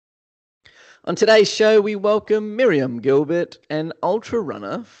On today's show, we welcome Miriam Gilbert, an ultra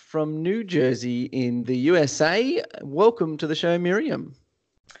runner from New Jersey in the USA. Welcome to the show, Miriam.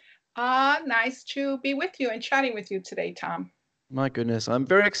 Nice to be with you and chatting with you today, Tom. My goodness, I'm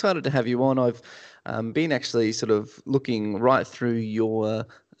very excited to have you on. I've been actually sort of looking right through your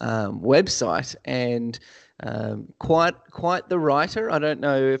website and quite the writer. I don't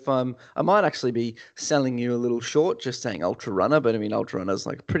know if I might actually be selling you a little short, just saying ultra runner, but I mean ultra runner is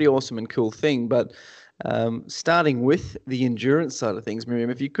like a pretty awesome and cool thing. But starting with the endurance side of things, Miriam,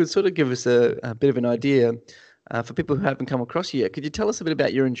 if you could sort of give us a bit of an idea for people who haven't come across you yet, could you tell us a bit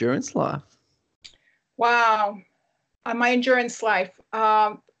about your endurance life? Wow, my endurance life.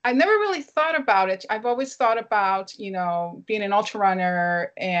 I never really thought about it. I've always thought about, being an ultra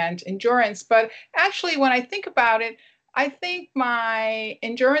runner and endurance. But actually, when I think about it, I think my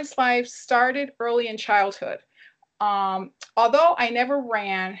endurance life started early in childhood. Although I never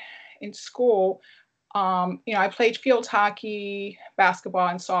ran in school, I played field hockey, basketball,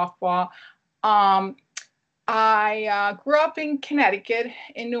 and softball. Um, I grew up in Connecticut,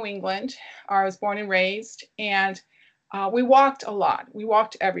 in New England. I was born and raised, and we walked a lot. We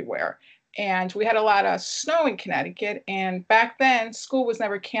walked everywhere. And we had a lot of snow in Connecticut. And back then, school was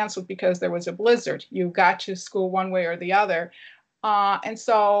never canceled because there was a blizzard. You got to school one way or the other. And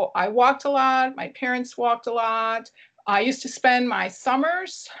so I walked a lot. My parents walked a lot. I used to spend my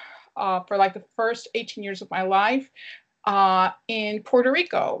summers for like the first 18 years of my life in Puerto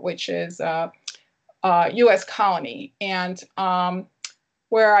Rico, which is U.S. colony, and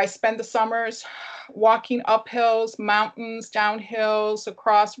where I spend the summers walking up hills, mountains, down hills,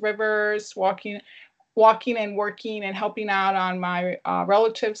 across rivers, walking and working and helping out on my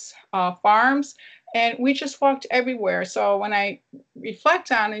relatives' farms. And we just walked everywhere. So when I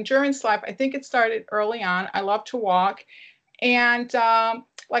reflect on endurance life, I think it started early on. I love to walk. And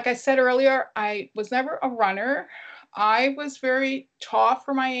like I said earlier, I was never a runner. I was very tall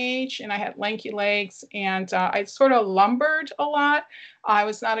for my age and I had lanky legs and I sort of lumbered a lot. I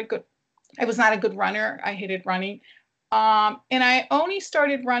was not a good I was not a good runner. I hated running. And I only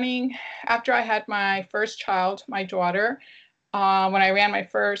started running after I had my first child, my daughter, when I ran my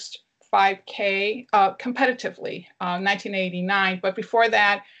first 5K competitively, 1989. But before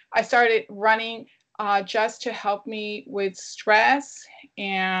that, I started running just to help me with stress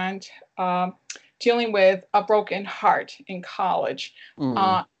and dealing with a broken heart in college. Mm.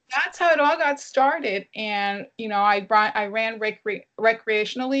 Uh, that's how it all got started. And, I ran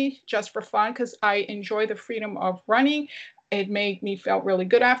recreationally just for fun because I enjoy the freedom of running. It made me feel really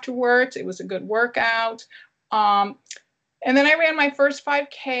good afterwards. It was a good workout. Um, and then I ran my first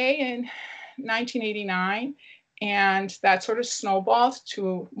 5K in 1989, and that sort of snowballed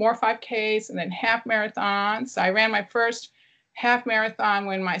to more 5Ks and then half marathons. I ran my first half marathon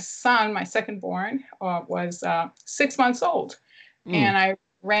when my son, my second born, was 6 months old. Mm. And I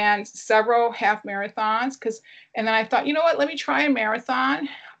ran several half marathons and then I thought, you know what, let me try a marathon.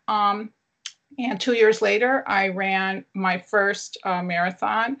 And 2 years later, I ran my first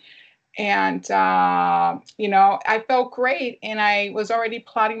marathon and I felt great and I was already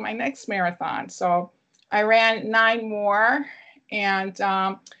plotting my next marathon, so I ran nine more. And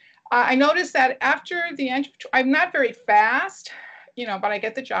I noticed that after the end, I'm not very fast, but I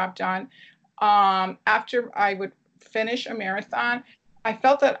get the job done. After I would finish a marathon, I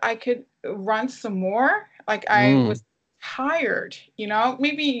felt that I could run some more, like I Mm. was tired.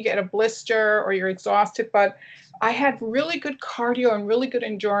 Maybe you get a blister or you're exhausted, but I had really good cardio and really good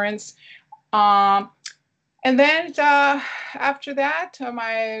endurance. um, and then after that,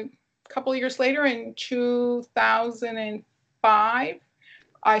 my couple of years later in 2005,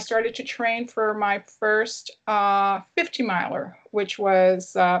 I started to train for my first 50 miler, which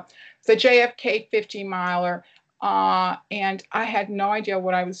was the JFK 50 miler. And I had no idea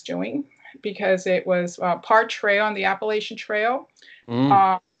what I was doing because it was part trail on the Appalachian Trail, Mm.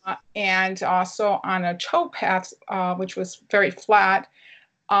 uh, and also on a towpath, which was very flat.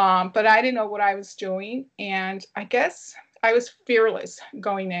 But I didn't know what I was doing. And I guess I was fearless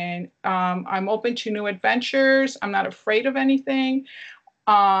going in. I'm open to new adventures. I'm not afraid of anything.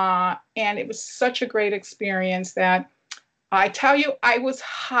 And it was such a great experience that I tell you, I was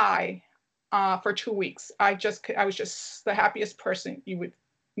high for 2 weeks. I was just the happiest person you would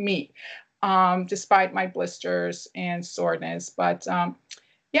meet, despite my blisters and soreness. But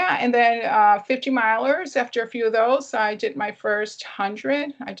yeah, and then 50 milers. After a few of those, I did my first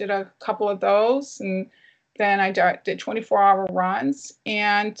 100. I did a couple of those, and then I did 24-hour runs.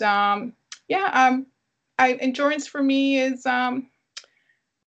 And yeah, endurance for me is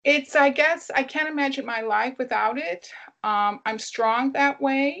it's, I guess, I can't imagine my life without it. I'm strong that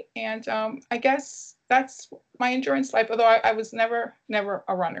way, and I guess that's my endurance life. Although I was never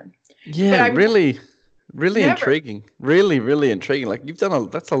a runner, but Yeah, I've really, really never. intriguing. Really, really intriguing. Like you've done a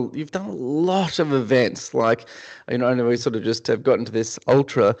lot of events. Like, I know we sort of just have gotten to this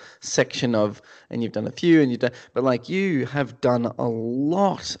ultra section of, and you've done a few, and you've done, but like you have done a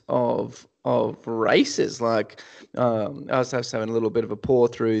lot of races. Like, I was just having a little bit of a pour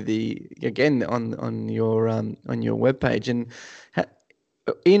through the again on your webpage, and ha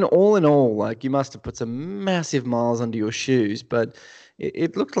in all, like you must have put some massive miles under your shoes, but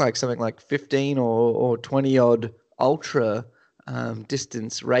it looked like something like 15 or 20 odd ultra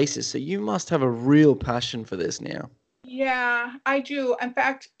distance races. So you must have a real passion for this now. Yeah, I do. In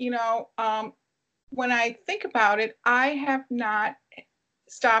fact, when I think about it, I have not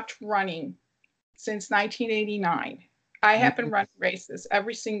stopped running since 1989. I have been Mhm. running races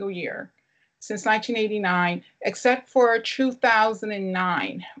every single year since 1989, except for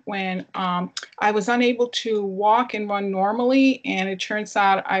 2009 when I was unable to walk and run normally. And it turns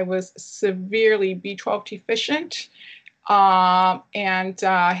out I was severely B12 deficient. And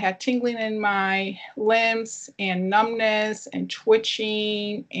I had tingling in my limbs and numbness and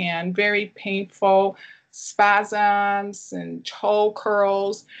twitching and very painful spasms and toe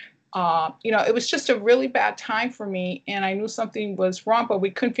curls. It was just a really bad time for me, and I knew something was wrong, but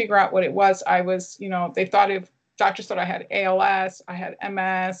we couldn't figure out what it was. I was, they thought if doctors thought I had ALS, I had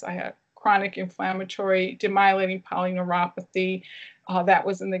MS, I had chronic inflammatory demyelinating polyneuropathy. That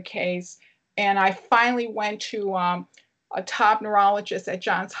wasn't the case, and I finally went to a top neurologist at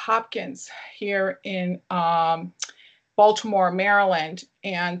Johns Hopkins here in Baltimore, Maryland,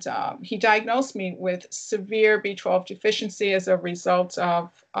 and he diagnosed me with severe B12 deficiency as a result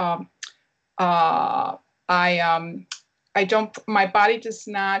of uh, I I don't my body does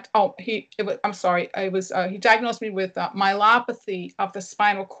not. Oh, I'm sorry. He diagnosed me with myelopathy of the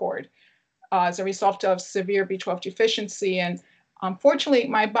spinal cord as a result of severe B12 deficiency. And unfortunately,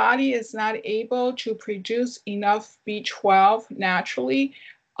 my body is not able to produce enough B12 naturally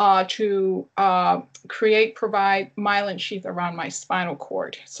to provide myelin sheath around my spinal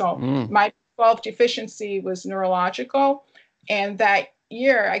cord. So Mm. my B12 deficiency was neurological. And that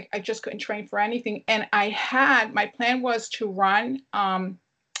year, I just couldn't train for anything. And my plan was to run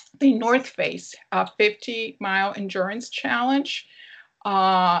the North Face 50-mile endurance challenge.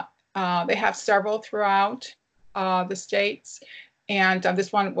 Uh, they have several throughout the states, and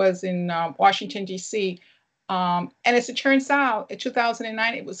this one was in Washington, D.C. And as it turns out, in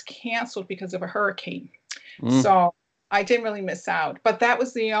 2009, it was canceled because of a hurricane. Mm. So I didn't really miss out. But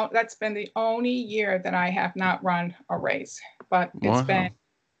that's been the only year that I have not run a race. But it's been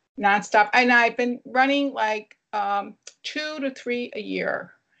Wow. nonstop, and I've been running like 2 to 3 a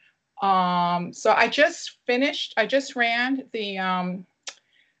year. So I just ran the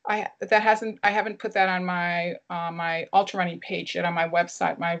I haven't put that on my ultra running page yet on my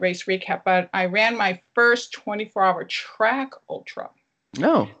website, my race recap, but I ran my first 24-hour track ultra.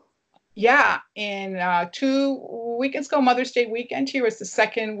 Oh. Yeah, in 2 weekends ago, Mother's Day weekend here was the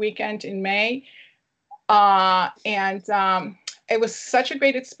second weekend in May. And It was such a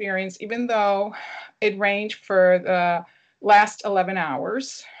great experience, even though it rained for the last 11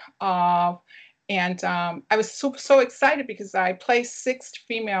 hours. Uh, and I was so excited because I placed sixth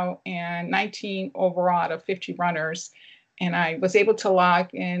female and 19 overall out of 50 runners. And I was able to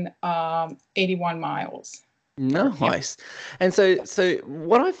log in 81 miles. Yeah. Nice. And so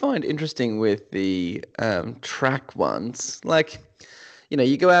what I find interesting with the track ones, like,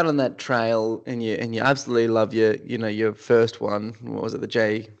 you go out on that trail and you absolutely love your first one. What was it, the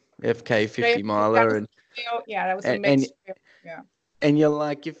JFK 50 That miler, was, yeah, that was a and mixed. Yeah. and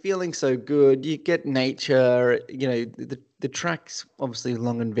you're feeling so good. You get nature, the track's obviously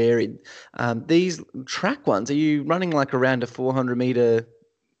long and varied. These track ones, are you running like around a 400 meter?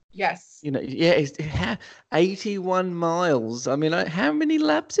 Yes. Yeah, 81 miles. I mean, how many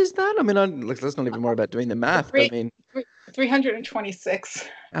laps is that? I mean, look, let's not even worry about doing the math, but I Three, mean, 326.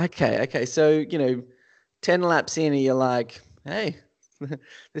 okay. So, 10 laps in, and you're like, hey,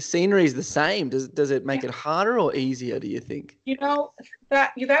 the scenery is the same. Does it make Yeah. it harder or easier, do you think?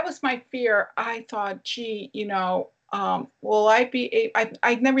 That was my fear. I thought, gee, will I be?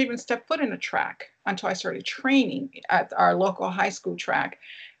 I'd never even stepped foot in a track until I started training at our local high school track,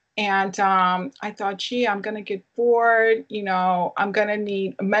 and I thought, gee, I'm gonna get bored. I'm gonna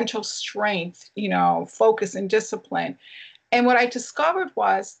need mental strength, focus and discipline. And what I discovered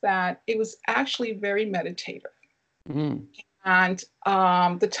was that it was actually very meditative. Mm. And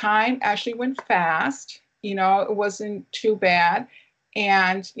the time actually went fast. It wasn't too bad.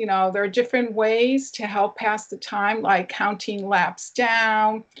 And, there are different ways to help pass the time, like counting laps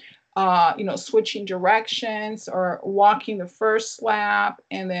down, switching directions or walking the first lap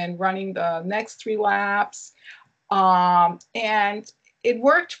and then running the next 3 laps. And it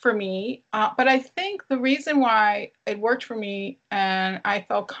worked for me. But I think the reason why it worked for me and I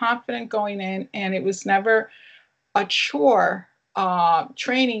felt confident going in and it was never a chore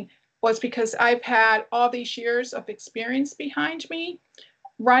training was because I've had all these years of experience behind me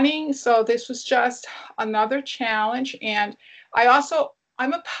running. So this was just another challenge. And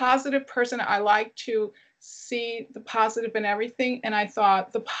I'm a positive person. I like to see the positive in everything. And I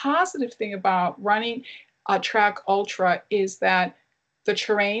thought the positive thing about running a track ultra is that the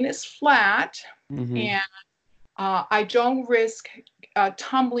terrain is flat and I don't risk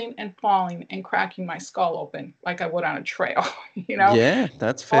tumbling and falling and cracking my skull open like I would on a trail, Yeah,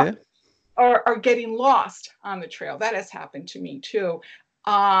 that's fair. Or getting lost on the trail. That has happened to me too.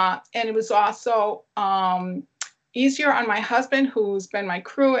 And it was also easier on my husband, who's been my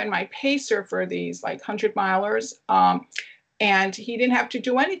crew and my pacer for these like 100-milers. And he didn't have to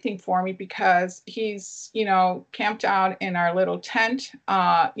do anything for me because he's, camped out in our little tent,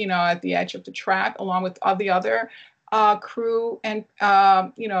 at the edge of the track, along with all the other crew and,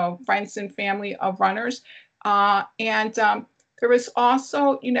 friends and family of runners. And there was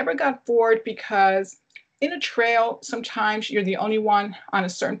also, you never got bored because in a trail, sometimes you're the only one on a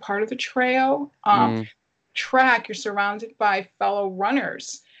certain part of the trail. Track, you're surrounded by fellow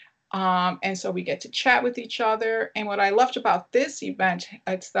runners. And so we get to chat with each other. And what I loved about this event,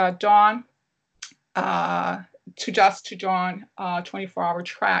 it's the Dawn to Dusk to Dawn 24-hour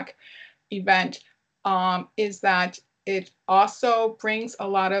track event, is that it also brings a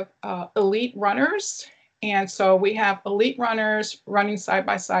lot of elite runners. And so we have elite runners running side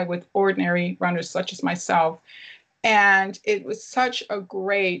by side with ordinary runners such as myself. And it was such a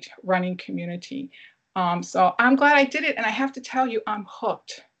great running community. So I'm glad I did it. And I have to tell you, I'm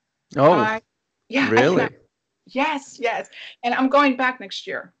hooked. Oh, really? Yes. And I'm going back next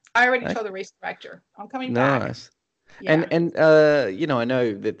year. I already told the race director I'm coming back. Nice. Yeah. And I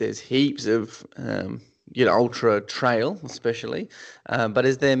know that there's heaps of ultra trail especially, but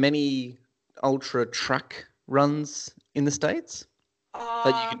is there many ultra track runs in the States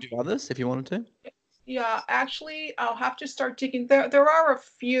that you could do others if you wanted to? Yeah, actually, I'll have to start digging. There are a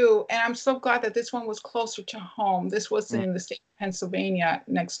few, and I'm so glad that this one was closer to home. This was in the state of Pennsylvania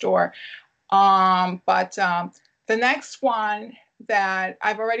next door. But the next one that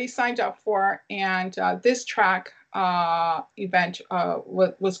I've already signed up for, and this track event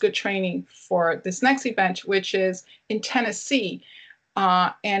was good training for this next event, which is in Tennessee.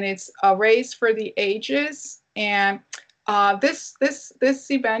 And it's a race for the ages. And this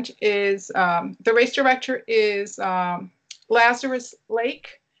event is the race director is Lazarus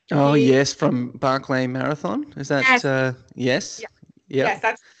Lake. Oh, yes, from Barclay Marathon. Is that yes? Yeah. Yep. Yes,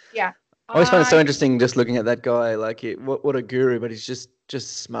 that's I always find it so interesting just looking at that guy. Like, what a guru! But he's just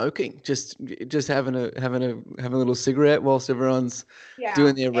smoking, just having a little cigarette whilst everyone's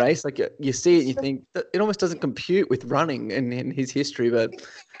doing their race. Like you see it, and you think that it almost doesn't compute with running in his history, but.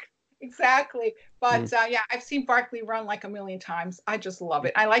 Exactly. But I've seen Barkley run like a million times. I just love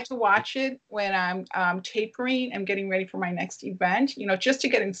it. I like to watch it when I'm tapering and getting ready for my next event, just to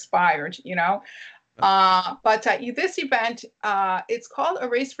get inspired, But this event, it's called A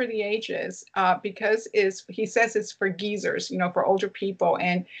Race for the Ages because he says it's for geezers, for older people.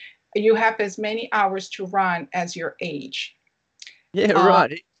 And you have as many hours to run as your age. Yeah,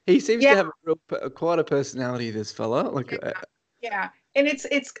 right. He seems to have quite a personality, this fella. Like, yeah. And it's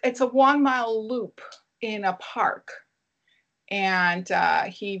a 1-mile loop in a park, and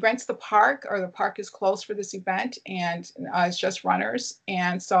he rents the park, or the park is closed for this event, and it's just runners.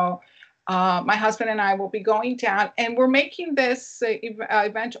 And so my husband and I will be going down, and we're making this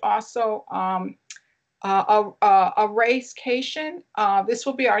event also a racecation. This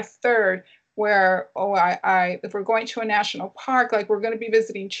will be our third. Where if we're going to a national park, like we're going to be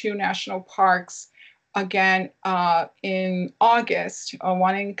visiting 2 national parks again in August,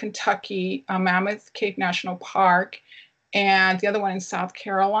 one in Kentucky, Mammoth Cave National Park, and the other one in South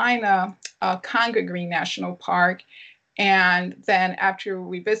Carolina, Conga Green National Park. And then after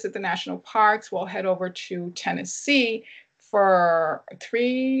we visit the national parks, we'll head over to Tennessee for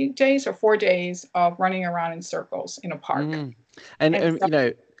 3 days or 4 days of running around in circles in a park.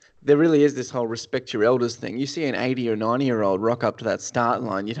 And there really is this whole respect your elders thing. You see an 80 or 90-year-old rock up to that start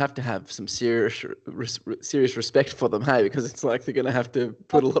line, you'd have to have some serious respect for them, hey, because it's like they're going to have to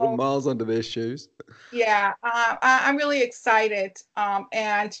put a lot of miles under their shoes. Yeah, I'm really excited.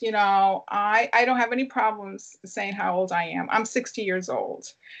 And, you know, I don't have any problems saying how old I am. I'm 60 years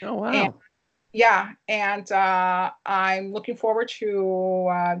old. Oh, And wow. yeah, and I'm looking forward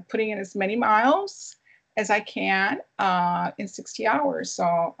to putting in as many miles as I can in 60 hours.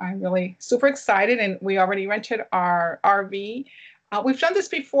 So I'm really super excited. And we already rented our RV. We've done this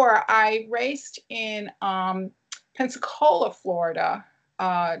before. I raced in Pensacola, Florida,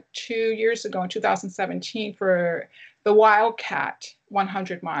 2 years ago in 2017 for the Wildcat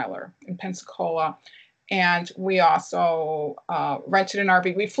 100 miler in Pensacola. And we also rented an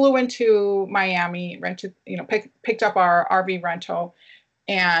RV. We flew into Miami, rented, picked up our RV rental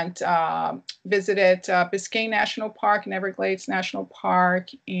and visited Biscayne National Park and Everglades National Park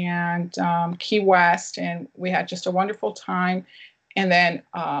and Key West. And we had just a wonderful time. And then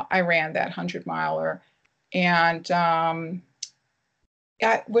I ran that 100 miler. And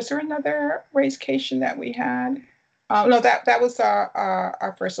was there another racecation that we had? No, that was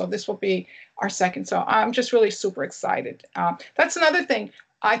our first. So this will be our second. So I'm just really super excited. That's another thing.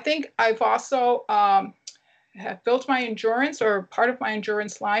 I think I've also have built my endurance, or part of my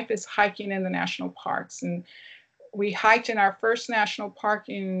endurance life is hiking in the national parks. And we hiked in our first national park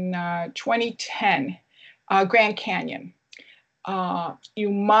in 2010, Grand Canyon. You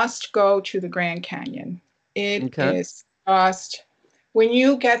must go to the Grand Canyon. It Okay. is just, when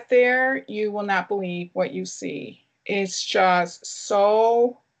you get there, you will not believe what you see. It's just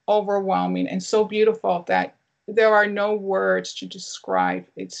so overwhelming and so beautiful that there are no words to describe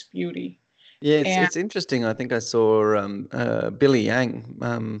its beauty. Yeah, it's And it's interesting. I think I saw Billy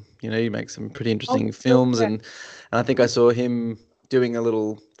Yang. He makes some pretty oh, interesting so films, good. and I think I saw him doing a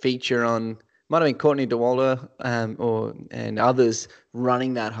little feature on, might have been Courtney Dauwalter, and others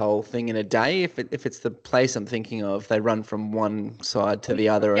running that whole thing in a day. If it's the place I'm thinking of, they run from one side to the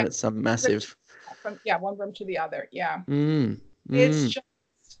other, Yeah, and it's some massive. one room to the other. Yeah. Mm, It's mm. just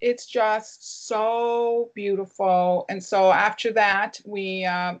it's just so beautiful. And so after that, we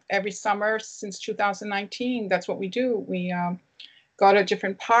every summer since 2019, that's what we do. We go to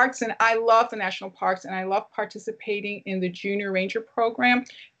different parks, and I love the national parks, and I love participating in the Junior Ranger program.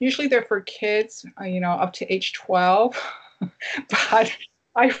 Usually they're for kids, up to age 12, but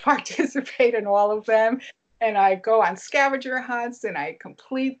I participate in all of them. And I go on scavenger hunts and I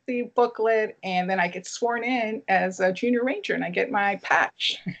complete the booklet, and then I get sworn in as a junior ranger and I get my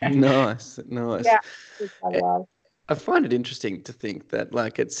patch. Nice, nice. Yeah, which I love. I find it interesting to think that,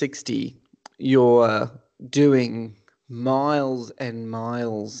 like, at 60, you're doing miles and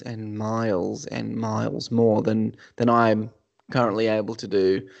miles and miles and miles more than I'm currently able to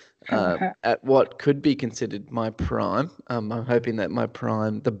do at what could be considered my prime. I'm hoping that my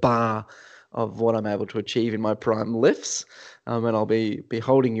prime, the bar of what I'm able to achieve in my prime lifts, and I'll be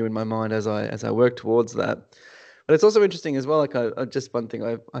holding you in my mind as I work towards that. But it's also interesting as well. Like, just one thing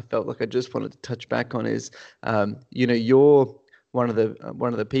I felt like I just wanted to touch back on is, you're one of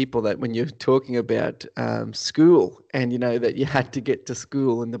the people that, when you're talking about school, and that you had to get to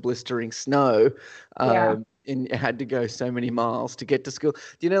school in the blistering snow, Yeah. and you had to go so many miles to get to school. Do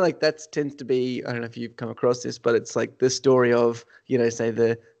you know, like, that tends to be, I don't know if you've come across this, but it's like the story of, say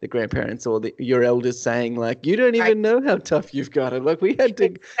the grandparents or your elders saying, like, you don't I even know how tough you've got it. Like, we had to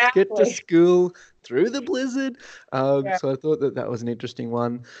get to exactly. school through the blizzard. Yeah. So I thought that was an interesting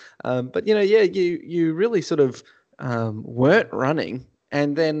one. But yeah, you really sort of weren't running,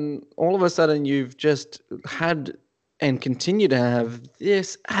 and then all of a sudden you've just had and continue to have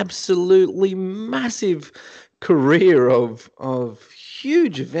this absolutely massive career of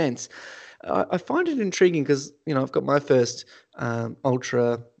huge events. I find it intriguing because I've got my first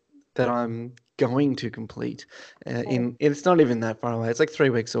ultra that I'm going to complete. Oh, It's not even that far away. It's like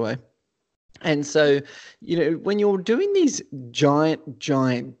 3 weeks away. And so, when you're doing these giant,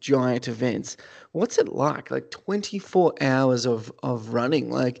 giant, giant events, what's it like? Like 24 hours of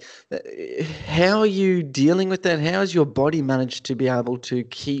running. Like, how are you dealing with that? How has your body managed to be able to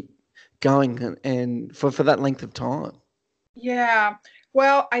keep going and for that length of time? yeah.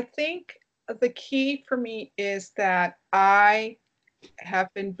 Well, I think the key for me is that I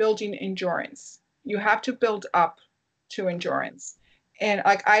have been building endurance. You have to build up to endurance. And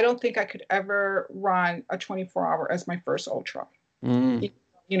like I don't think I could ever run a 24-hour as my first ultra. Mm,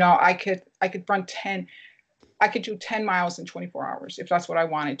 I could run 10, I could do 10 miles in 24 hours if that's what I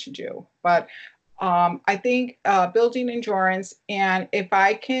wanted to do. But I think building endurance, and if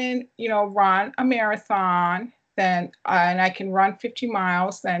I can, run a marathon then and I can run 50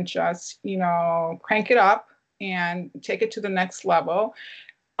 miles, then just, crank it up and take it to the next level.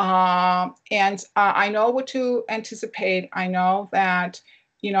 And I know what to anticipate. I know that,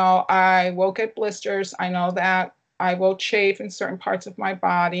 I will get blisters. I know that I will chafe in certain parts of my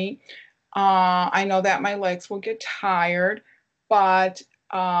body. I know that my legs will get tired, but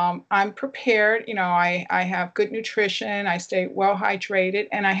I'm prepared. I have good nutrition, I stay well hydrated,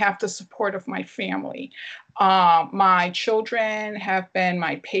 and I have the support of my family. My children have been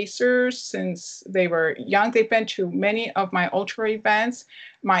my pacers since they were young. They've been to many of my ultra events.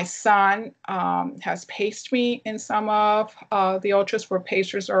 My son has paced me in some of the ultras where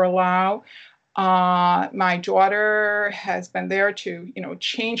pacers are allowed. My daughter has been there to,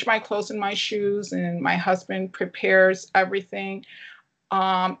 change my clothes and my shoes, and my husband prepares everything.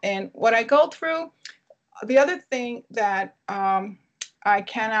 And what I go through, the other thing that I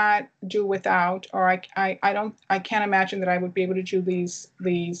cannot do without, or I can't imagine that I would be able to do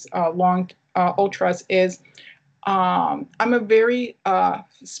these long ultras is I'm a very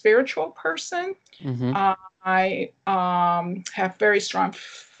spiritual person. Mm-hmm. I have very strong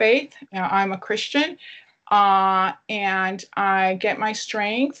faith. I'm a Christian, and I get my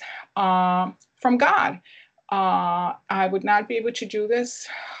strength from God. I would not be able to do this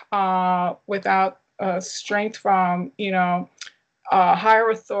without strength from, higher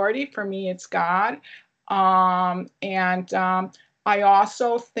authority. For me, it's God. And I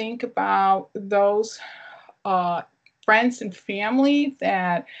also think about those uh, friends and family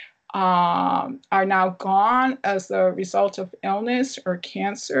that are now gone as a result of illness or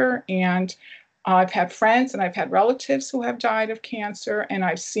cancer. And I've had friends and I've had relatives who have died of cancer, and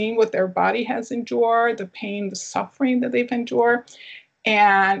I've seen what their body has endured, the pain, the suffering that they've endured.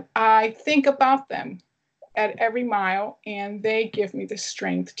 And I think about them at every mile, and they give me the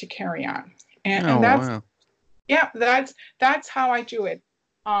strength to carry on. And Oh, that's, wow. yeah, that's how I do it.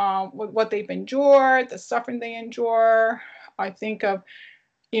 What they've endured, the suffering they endure. I think of,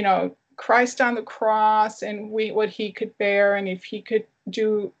 Christ on the cross and what he could bear, and if he could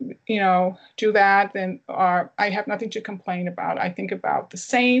do that, then I have nothing to complain about. I think about the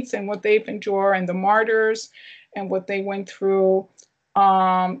saints and what they've endured, and the martyrs and what they went through.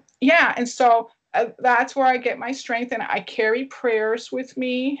 Yeah, and so that's where I get my strength, and I carry prayers with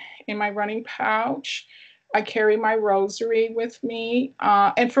me in my running pouch. I carry my rosary with me,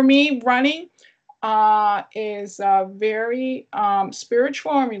 and for me, running is a very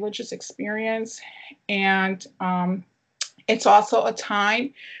spiritual and religious experience. And it's also a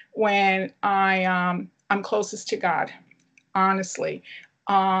time when I'm closest to God, honestly.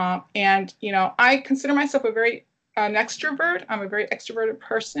 And, I consider myself an extrovert. I'm a very extroverted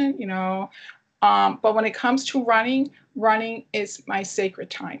person, but when it comes to running is my sacred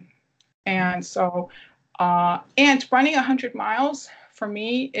time. And so, and running 100 miles for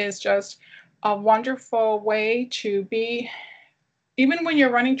me is just a wonderful way to be, even when you're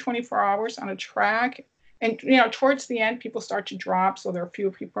running 24 hours on a track. And, towards the end, people start to drop, so there are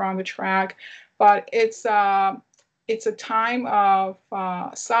fewer people on the track. But it's a time of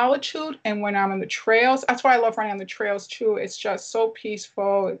solitude. And when I'm on the trails, that's why I love running on the trails too. It's just so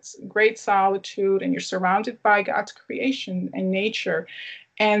peaceful. It's great solitude, and you're surrounded by God's creation and nature.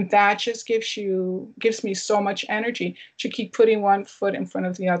 And that just gives me so much energy to keep putting one foot in front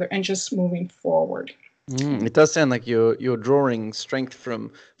of the other and just moving forward. It does sound like you're drawing strength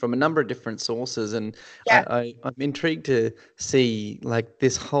from a number of different sources, and Yeah. I'm intrigued to see like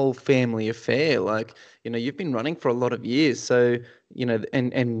this whole family affair. Like, you've been running for a lot of years, so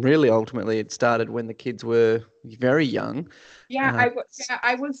and really ultimately it started when the kids were very young. Yeah, Uh,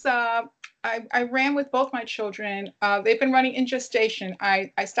 I was I ran with both my children. They've been running in gestation.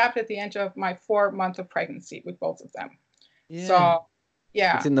 I stopped at the end of my 4 month of pregnancy with both of them. yeah, So it's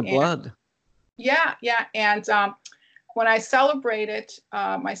yeah, in the and blood. yeah, and when I celebrated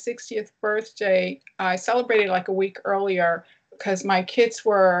my 60th birthday, I celebrated like a week earlier because my kids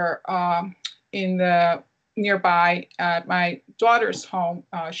were in the nearby at my daughter's home.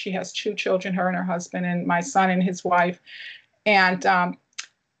 She has two children, her and her husband, and my son and his wife. And to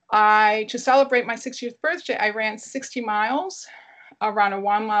celebrate my 60th birthday, I ran 60 miles around a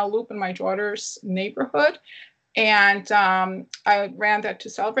 1 mile loop in my daughter's neighborhood. And I ran that to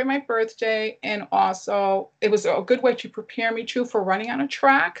celebrate my birthday. And also, it was a good way to prepare me too for running on a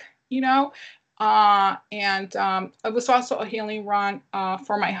track, And it was also a healing run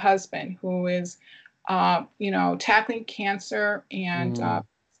for my husband, who is, tackling cancer, and Mm.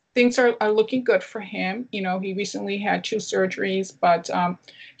 things are looking good for him. He recently had 2 surgeries, but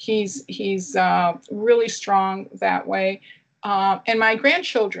he's really strong that way. And my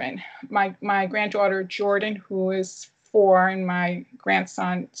grandchildren, my granddaughter Jordan, who is 4, and my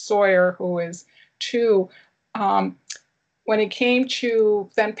grandson Sawyer, who is 2. Um, when it came to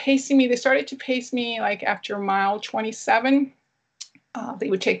then pacing me, they started to pace me like after mile 27. They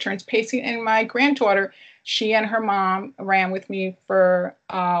would take turns pacing, and my granddaughter, she and her mom ran with me for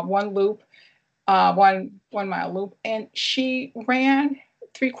one loop, 1 mile loop, and she ran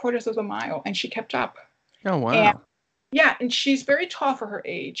 3/4 of the mile, and she kept up. Oh, And wow. yeah, and she's very tall for her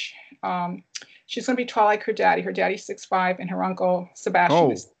age. Um, she's going to be tall like her daddy. Her daddy's 6'5", and her uncle Sebastian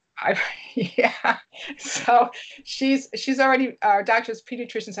Oh, is 5. Yeah, so she's already. Doctors,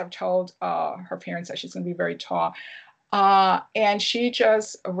 pediatricians have told her parents that she's going to be very tall. And she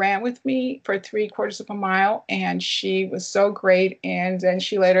just ran with me for 3/4 of a mile, and she was so great. And then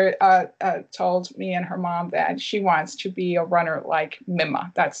she later told me and her mom that she wants to be a runner like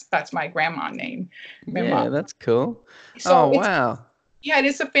Mima. That's my grandma name, Mima. yeah, that's cool. Oh, So it's wow. yeah, it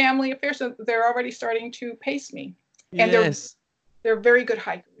is a family affair. So they're already starting to pace me, and Yes. they're very good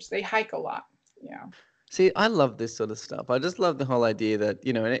hikers. They hike a lot. Yeah. See, I love this sort of stuff. I just love the whole idea that,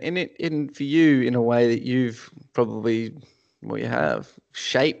 and for you, in a way that you've probably, well, you have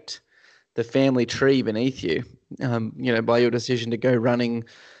shaped the family tree beneath you, by your decision to go running,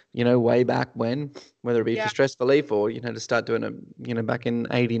 way back when, whether it be for Yeah. stress relief or, to start doing it, back in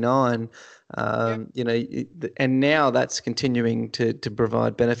 '89, Yeah. and now that's continuing to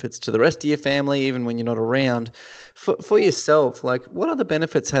provide benefits to the rest of your family, even when you're not around. For yourself, like, what other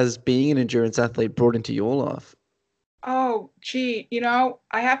benefits has being an endurance athlete brought into your life? Oh, gee,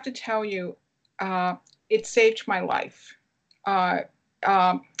 I have to tell you, it saved my life. Uh,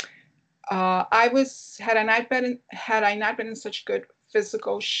 um, I was had I not been in such good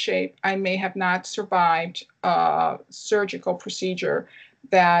physical shape, I may have not survived a surgical procedure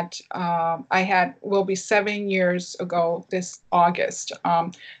that I had will be 7 years ago this August.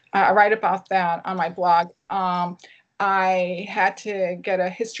 I write about that on my blog. I had to get a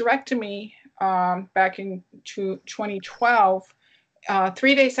hysterectomy back in 2012,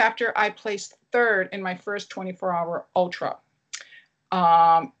 3 days after I placed third in my first 24-hour ultra,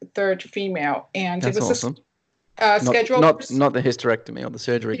 third female, and it That's was awesome. a Not scheduled. not not the hysterectomy or the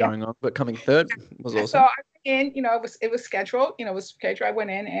surgery Yeah. going on, but coming third was So awesome. I went in, it was scheduled, it was scheduled. I went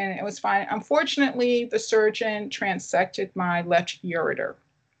in and it was fine. Unfortunately, the surgeon transected my left ureter.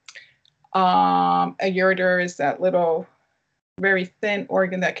 A ureter is that little, very thin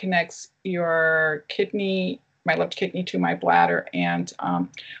organ that connects your kidney, my left kidney, to my bladder. And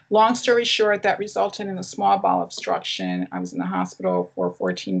long story short, that resulted in a small bowel obstruction. I was in the hospital for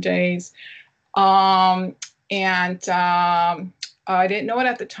 14 days. Um, and I didn't know it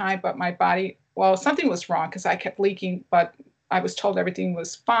at the time, but my body, well, something was wrong because I kept leaking, but I was told everything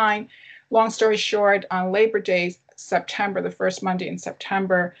was fine. Long story short, on Labor Day, September, the first Monday in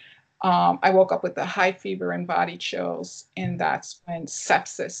September, I woke up with a high fever and body chills, and that's when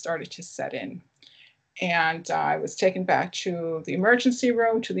sepsis started to set in. And I was taken back to the emergency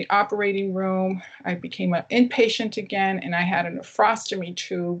room, to the operating room. I became an inpatient again, and I had a nephrostomy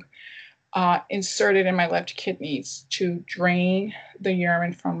tube inserted in my left kidneys to drain the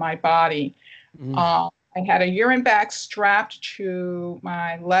urine from my body. Mm. I had a urine bag strapped to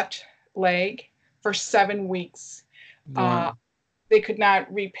my left leg for 7 weeks. Uh, Wow. they could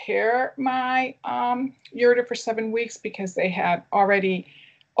not repair my ureter for 7 weeks because they had already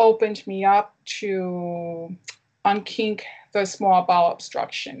opened me up to unkink the small bowel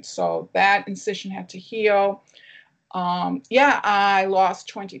obstruction. So that incision had to heal. Yeah, I lost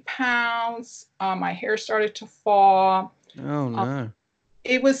 20 pounds. My hair started to fall. Oh Uh, no.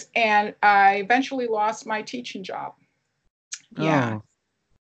 and I eventually lost my teaching job. Yeah, Oh,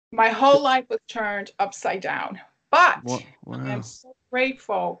 my whole life was turned upside down. But what? I am Wow. so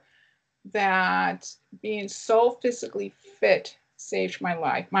grateful that being so physically fit saved my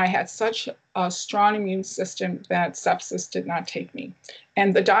life. I had such a strong immune system that sepsis did not take me.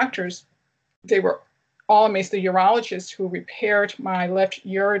 And the doctors, they were all amazed. The urologist who repaired my left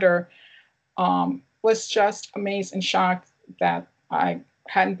ureter was just amazed and shocked that I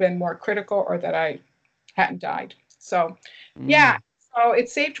hadn't been more critical or that I hadn't died. So, yeah, Mm. so it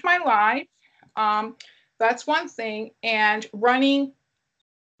saved my life. Um, that's one thing. And running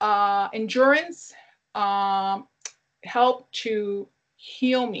endurance helped to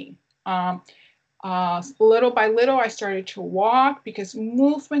heal me. Little by little, I started to walk because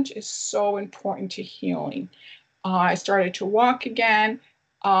movement is so important to healing. I started to walk again,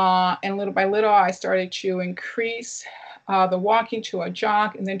 and little by little, I started to increase the walking to a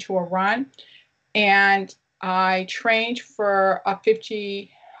jog and then to a run. And I trained for a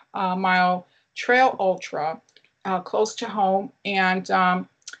 50 mile trail ultra close to home. And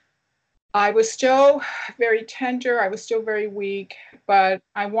I was still very tender. I was still very weak, but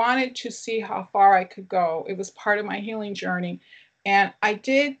I wanted to see how far I could go. It was part of my healing journey. And I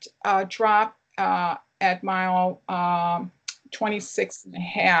did drop at mile 26 and a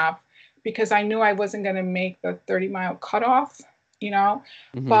half because I knew I wasn't going to make the 30-mile cutoff, you know,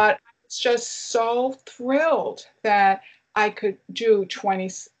 Hmm. but I was just so thrilled that I could do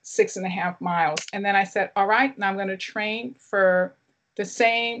 26 and a half miles. And then I said, all right, now I'm going to train for the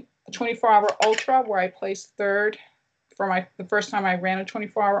same 24-hour ultra where I placed third for the first time I ran a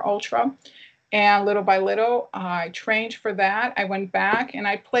 24-hour ultra. And little by little, I trained for that. I went back and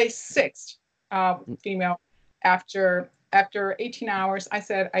I placed sixth female after 18 hours. I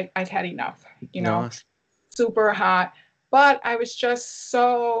said I'd had enough, you know, Nice. super hot. But I was just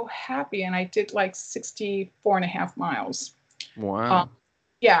so happy. And I did like 64 and a half miles. Uh, Wow.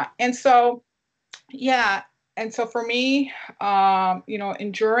 yeah. And so, yeah. And so for me,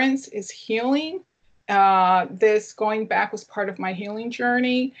 endurance is healing. This going back was part of my healing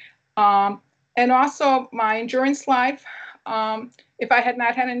journey. Um, and also my endurance life. If I had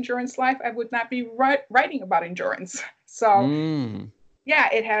not had an endurance life, I would not be writing about endurance. So Mm. yeah,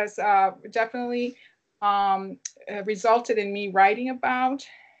 it has definitely resulted in me writing about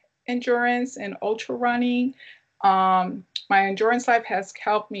endurance and ultra running. My endurance life has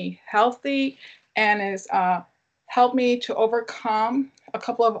helped me healthy and has helped me to overcome a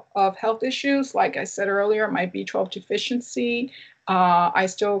couple of health issues. Like I said earlier, my B12 deficiency. I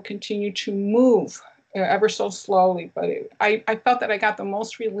still continue to move ever so slowly, but I felt that I got the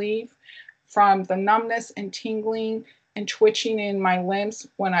most relief from the numbness and tingling and twitching in my limbs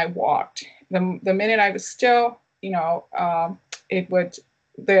when I walked. The minute I was still, it would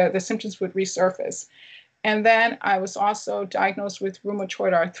the symptoms would resurface. And then I was also diagnosed with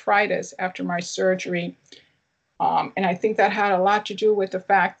rheumatoid arthritis after my surgery. And I think that had a lot to do with the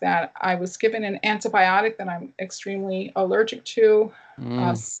fact that I was given an antibiotic that I'm extremely allergic to,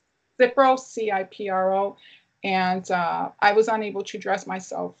 Mm. Cipro, CIPRO, and I was unable to dress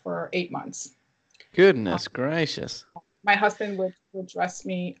myself for 8 months. Goodness gracious. My husband would dress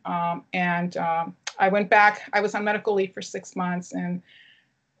me, and I went back. I was on medical leave for 6 months, and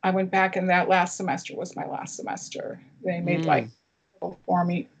I went back, and that last semester was my last semester. They made like Mm. for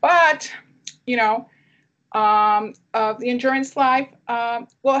me, but you know, the endurance life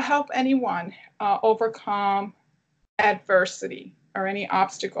will help anyone overcome adversity or any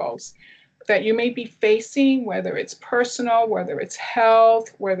obstacles that you may be facing, whether it's personal, whether it's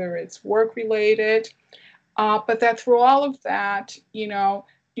health, whether it's work related. But that through all of that,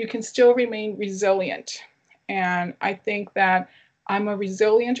 you can still remain resilient. And I think that I'm a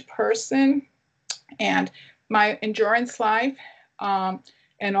resilient person, and my endurance life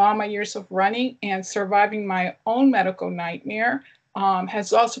and all my years of running and surviving my own medical nightmare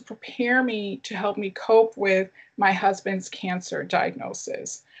has also prepared me to help me cope with my husband's cancer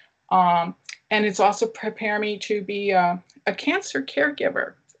diagnosis. Um, and it's also prepared me to be a cancer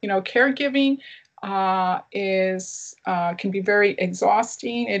caregiver. Caregiving is can be very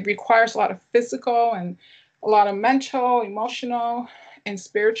exhausting. It requires a lot of physical and a lot of mental, emotional, and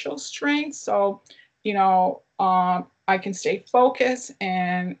spiritual strength. So, I can stay focused,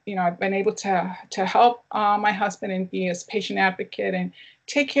 and I've been able to help my husband and be his patient advocate and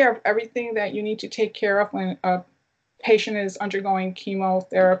take care of everything that you need to take care of when a patient is undergoing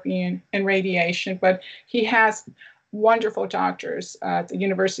chemotherapy and radiation. But he has wonderful doctors at the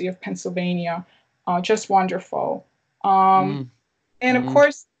University of Pennsylvania, just wonderful. Um, Mm. and of Mm.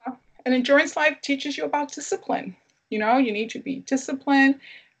 course, an endurance life teaches you about discipline. You need to be disciplined.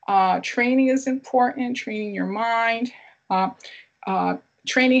 Training is important, training your mind. Uh, uh,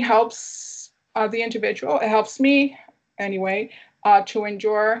 Training helps the individual. It helps me anyway to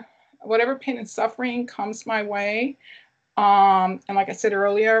endure whatever pain and suffering comes my way. And like I said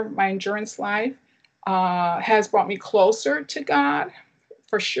earlier, my endurance life has brought me closer to God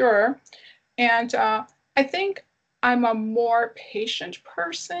for sure. And I think I'm a more patient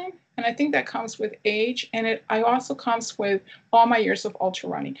person. And I think that comes with age. And I also comes with all my years of ultra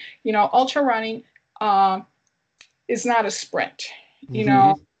running. Ultra running uh, is not a sprint. You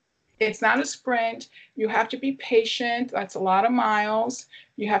know, Mm-hmm. it's not a sprint. You have to be patient. That's a lot of miles.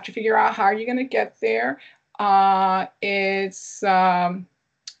 You have to figure out how you're going to get there. It's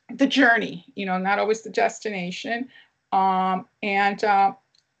the journey, not always the destination. And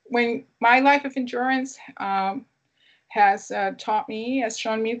when my life of endurance has taught me, has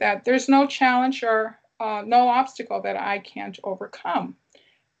shown me that there's no challenge or no obstacle that I can't overcome.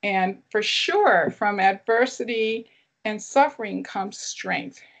 And for sure, from adversity and suffering comes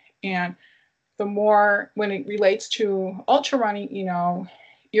strength. And the more when it relates to ultra running,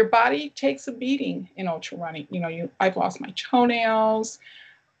 your body takes a beating in ultra running. I've lost my toenails.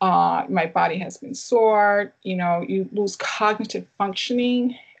 My body has been sore. You lose cognitive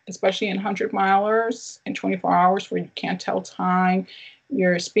functioning, especially in 100-milers in 24 hours where you can't tell time.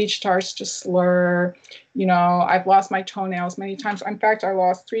 Your speech starts to slur. I've lost my toenails many times. In fact, I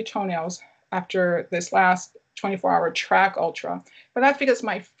lost 3 toenails after this last 24-hour track ultra. But that's because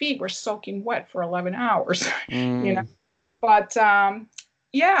my feet were soaking wet for 11 hours, But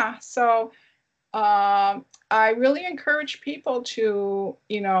yeah, so I really encourage people to,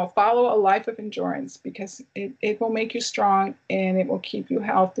 follow a life of endurance because it will make you strong and it will keep you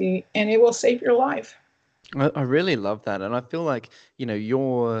healthy and it will save your life. I really love that, and I feel like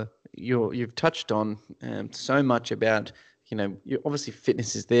you've touched on so much about obviously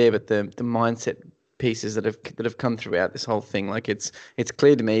fitness is there, but the mindset pieces that have come throughout this whole thing. Like it's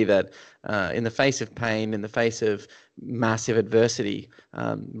clear to me that in the face of pain, in the face of massive adversity,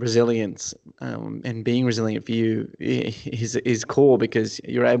 resilience and being resilient for you is core because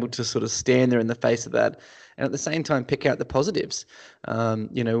you're able to sort of stand there in the face of that. And at the same time, pick out the positives.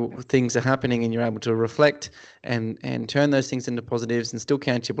 Things are happening, and you're able to reflect and turn those things into positives, and still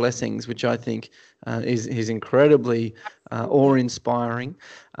count your blessings, which I think is incredibly awe-inspiring.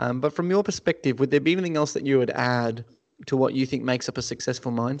 But from your perspective, would there be anything else that you would add to what you think makes up a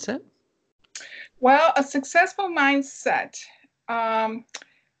successful mindset? Well, a successful mindset,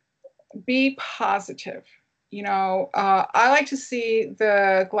 be positive. I like to see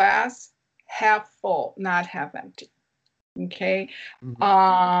the glass half full, not half empty. Okay.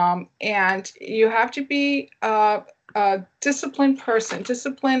 Mm-hmm. And you have to be a disciplined person.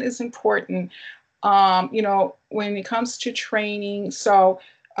 Discipline is important, when it comes to training. So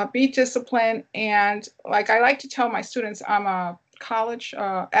be disciplined. And like I like to tell my students, I'm a college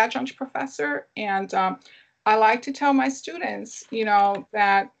adjunct professor. And I like to tell my students,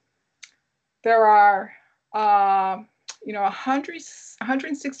 that there are,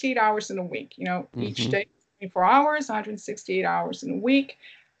 168 hours in a week, mm-hmm. Each day, 24 hours, 168 hours in a week.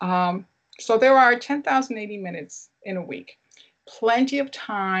 So there are 10,080 minutes in a week. Plenty of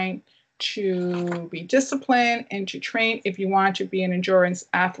time to be disciplined and to train if you want to be an endurance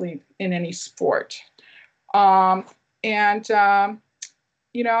athlete in any sport. To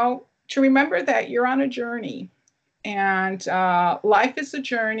remember that you're on a journey. And life is a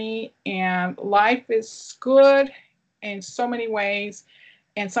journey, and life is good in so many ways.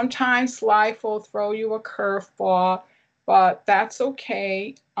 And sometimes life will throw you a curveball, but that's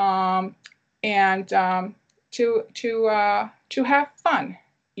okay. To have fun,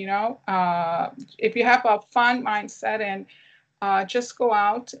 if you have a fun mindset and just go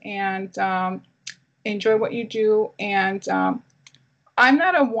out and enjoy what you do. And I'm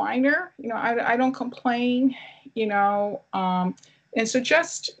not a whiner, I don't complain. And so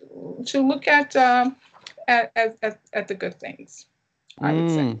just to look at the good things, I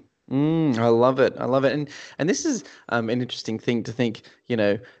would say. I love it. And this is an interesting thing to think.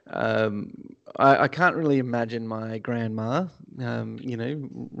 I can't really imagine my grandma.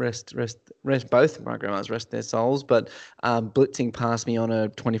 Rest both my grandmas, rest their souls. But blitzing past me on a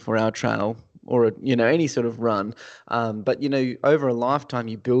 24-hour trail or any sort of run. But over a lifetime,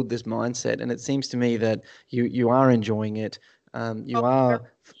 you build this mindset, and it seems to me that you are enjoying it. You are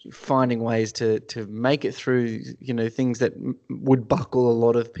finding ways to make it through, things that would buckle a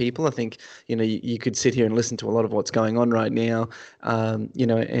lot of people. I think, you could sit here and listen to a lot of what's going on right now,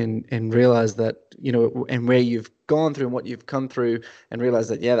 and realize that, and where you've gone through and what you've come through, and realize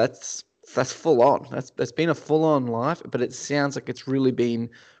that, yeah, that's full on. That's been a full on life, but it sounds like it's really been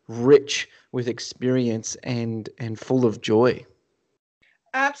rich with experience and full of joy.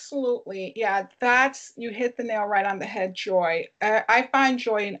 Absolutely. Yeah, you hit the nail right on the head, joy. I find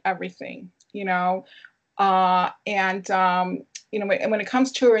joy in everything, when it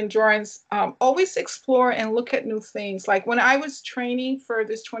comes to endurance, always explore and look at new things. Like when I was training for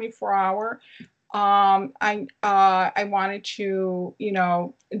this 24-hour, I wanted to,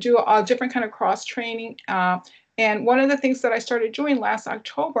 do a different kind of cross training. And one of the things that I started doing last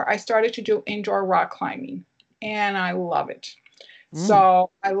October, I started to do indoor rock climbing, and I love it.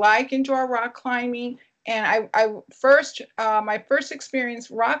 So I like indoor rock climbing. And my first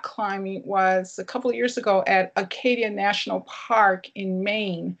experience rock climbing was a couple of years ago at Acadia National Park in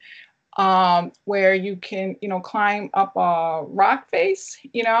Maine, where you can, climb up a rock face,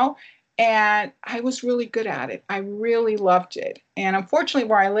 and I was really good at it. I really loved it. And unfortunately,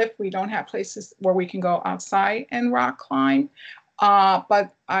 where I live, we don't have places where we can go outside and rock climb.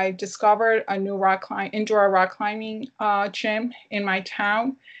 But I discovered a new indoor rock climbing gym in my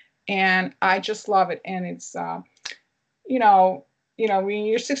town. and I just love it. And it's you know, when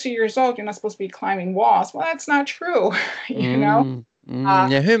you're 60 years old, you're not supposed to be climbing walls. Well, that's not true, you know.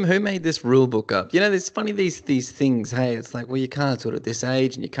 Yeah, who made this rule book up? It's funny these things. Hey, it's like, well, you can't do it at this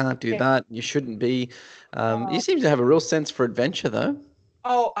age, and you can't do Yeah. that, and you shouldn't be. You Uh, seem to have a real sense for adventure, though.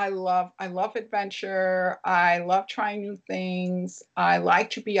 oh, I love adventure. I love trying new things. I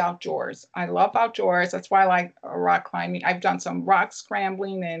like to be outdoors. I love outdoors. That's why I like rock climbing. I've done some rock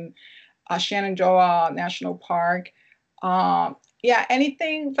scrambling in Shenandoah National Park. Yeah,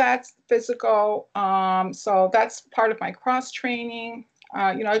 anything that's physical. So that's part of my cross training.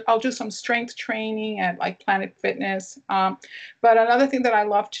 I'll do some strength training at like Planet Fitness. But another thing that I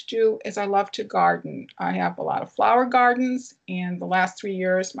love to do is I love to garden. I have a lot of flower gardens, and the last 3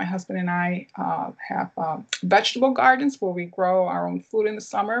 years, my husband and I have vegetable gardens where we grow our own food in the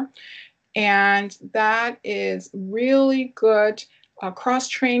summer. And that is really good cross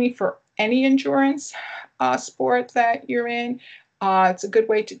training for any endurance sport that you're in. It's a good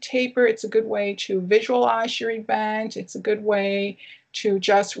way to taper. It's a good way to visualize your event. It's a good way to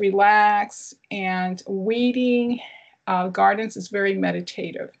just relax. And weeding gardens is very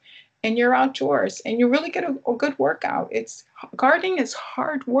meditative. And you're outdoors and you really get a good workout. It's gardening is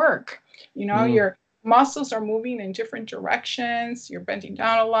hard work. Mm. Your muscles are moving in different directions. You're bending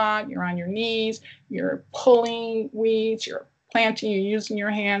down a lot. You're on your knees. You're pulling weeds. You're planting. You're using your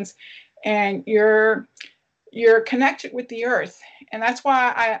hands, and you're connected with the earth. And that's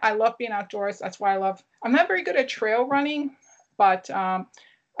why I love being outdoors. That's why I'm not very good at trail running, but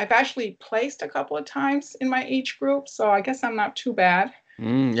I've actually placed a couple of times in my age group. So I guess I'm not too bad.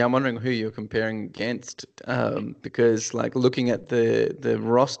 Yeah, I'm wondering who you're comparing against, because like looking at the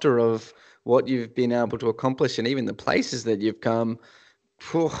roster of what you've been able to accomplish and even the places that you've come,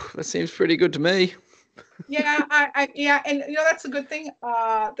 phew, that seems pretty good to me. Yeah, yeah, and that's a good thing.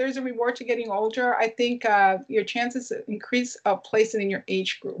 There's a reward to getting older. I think your chances increase of placing in your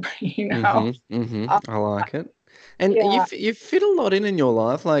age group. Uh, I like it. And yeah. you've fit a lot in your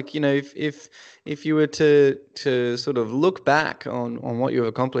life. Like, if you were to sort of look back on what you've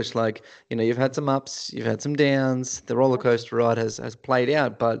accomplished, like, you've had some ups, you've had some downs, the roller coaster ride has played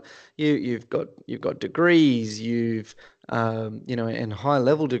out, but you've got degrees, and high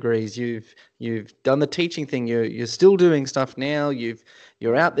level degrees, you've done the teaching thing, you're still doing stuff now,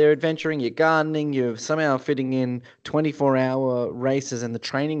 you're out there adventuring, you're gardening, you're somehow fitting in 24-hour races and the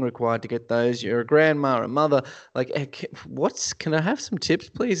training required to get those. You're a grandma, a mother. Like, can I have some tips,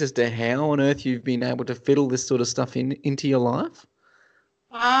 please, as to how on earth you've been able to fit all this sort of stuff into your life?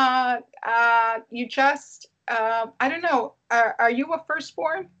 You just, I don't know. Are you a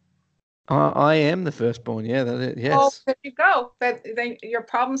firstborn? I am the firstborn. Yeah, Oh, yes. there you go. That then your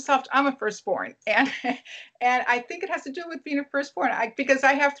problem solved. I'm a firstborn, and and I think it has to do with being a firstborn. Because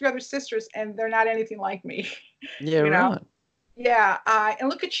I have three other sisters, and they're not anything like me. Yeah, You know. right. Yeah. And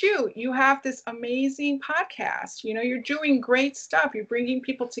look at you. You have this amazing podcast. You're doing great stuff. You're bringing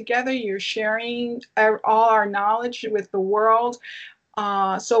people together. You're sharing all our knowledge with the world.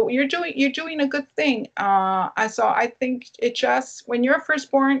 So you're doing a good thing. So I think it just when you're a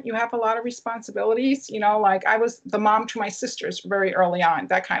firstborn, you have a lot of responsibilities. Like I was the mom to my sisters very early on,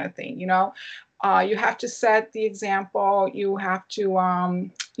 that kind of thing. You have to set the example. You have to,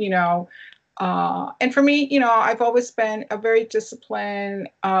 and for me, I've always been a very disciplined.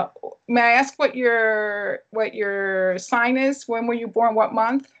 May I ask what your sign is? When were you born? What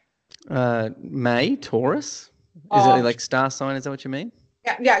month? May, Taurus. Is it Uh, like star sign? Is that what you mean?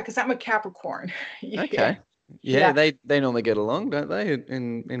 yeah, yeah, because I'm a Capricorn. Yeah, Okay. Yeah, yeah. they normally get along, don't they?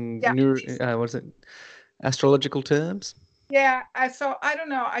 In Yeah, what is it? Astrological terms. yeah. So I don't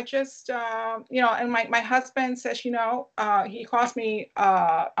know. I just, and my husband says, he calls me,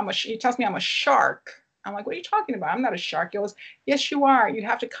 he tells me I'm a shark. I'm like, what are you talking about? I'm not a shark. He goes, yes, you are. You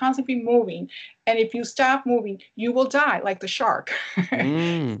have to constantly be moving. And if you stop moving, you will die like the shark.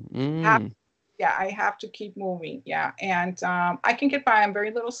 Mm, Have- mm. yeah, I have to keep moving. Yeah. And I can get by on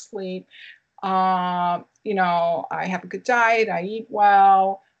very little sleep. I have a good diet, I eat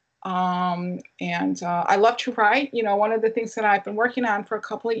well, and I love to write. One of the things that I've been working on for a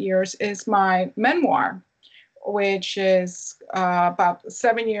couple of years is my memoir, which is about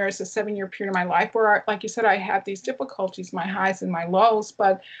 7 years, a 7-year period of my life where, like you said, I had these difficulties, my highs and my lows,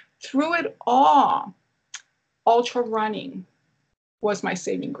 but through it all, ultra running was my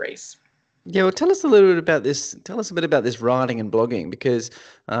saving grace. Yeah, well, tell us a little bit about this. Tell us a bit about this writing and blogging because,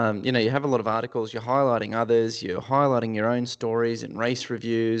 you have a lot of articles. You're highlighting others. You're highlighting your own stories and race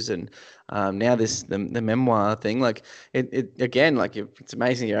reviews, and now the memoir thing. Like it again. Like it's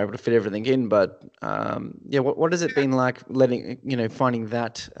amazing you're able to fit everything in. But yeah, what has it been like finding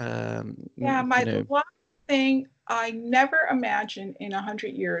that Yeah, the blog thing, I never imagined in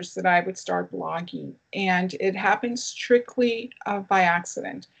 100 years that I would start blogging, and it happened strictly by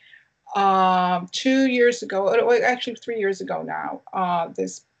accident. 2 years ago, actually 3 years ago now,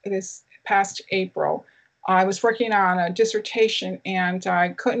 this past April, I was working on a dissertation and I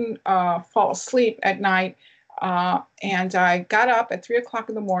couldn't fall asleep at night. And I got up at 3 o'clock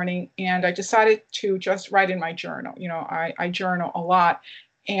in the morning and I decided to just write in my journal. I journal a lot.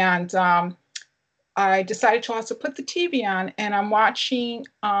 And I decided to also put the TV on and I'm watching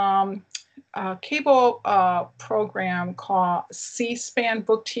a cable program called C-SPAN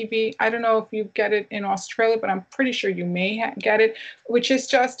Book TV. I don't know if you get it in Australia, but I'm pretty sure you may get it, which is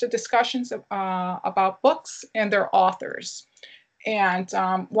just discussions about books and their authors. And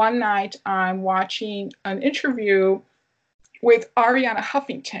one night I'm watching an interview with Arianna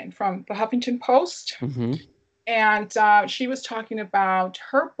Huffington from the Huffington Post. Mm-hmm. And she was talking about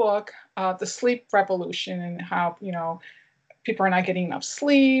her book, The Sleep Revolution, and how, people are not getting enough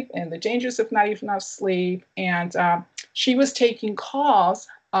sleep and the dangers of not even enough sleep. And she was taking calls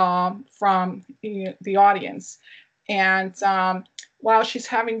from the audience. And while she's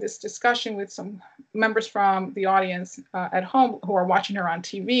having this discussion with some members from the audience at home who are watching her on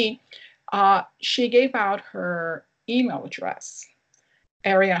TV, she gave out her email address,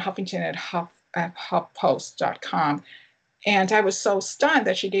 Arianna Huffington at HuffPost.com. And I was so stunned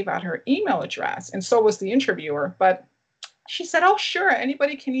that she gave out her email address, and so was the interviewer. But she said, "Oh, sure,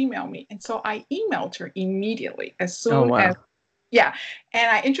 anybody can email me." And so I emailed her immediately as soon as, yeah. And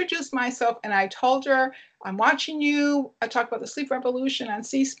I introduced myself and I told her, "I'm watching you. I talk about the sleep revolution on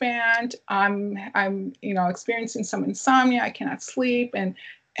C-SPAN. I'm experiencing some insomnia. I cannot sleep. And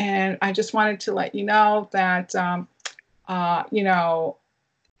I just wanted to let you know that,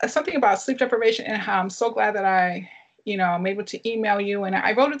 something about sleep deprivation and how I'm so glad that I'm able to email you." And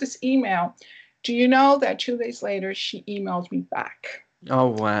I wrote her this email. Do you know that 2 days later, she emailed me back? Oh,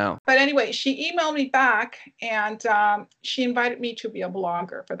 wow. But anyway, she emailed me back and she invited me to be a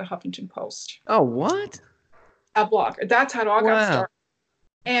blogger for the Huffington Post. Oh, what? A blogger. That's how it all got started.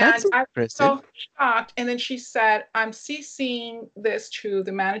 And I was so shocked. And then she said, "I'm CCing this to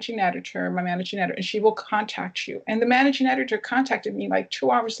the managing editor, my managing editor, and she will contact you." And the managing editor contacted me like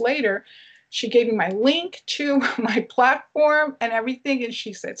 2 hours later. She gave me my link to my platform and everything. And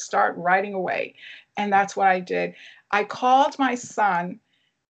she said, "Start writing away." And that's what I did. I called my son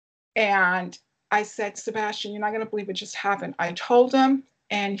and I said, "Sebastian, you're not going to believe it just happened." I told him,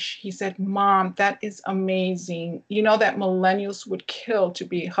 and he said, "Mom, that is amazing. You know that millennials would kill to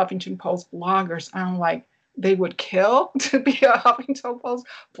be Huffington Post bloggers." I'm like, "They would kill to be a Huffington Post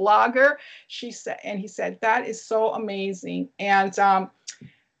blogger?" She said, and he said, "That is so amazing." And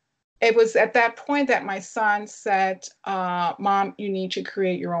it was at that point that my son said, "Mom, you need to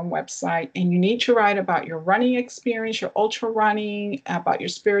create your own website and you need to write about your running experience, your ultra running, about your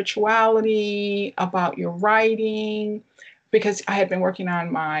spirituality, about your writing," because I had been working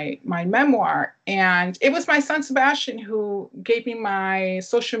on my memoir. And it was my son, Sebastian, who gave me my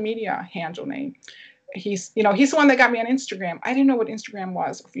social media handle name. He's the one that got me on Instagram. I didn't know what Instagram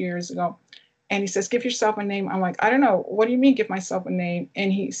was a few years ago. And he says, "Give yourself a name." I'm like, "I don't know. What do you mean give myself a name?"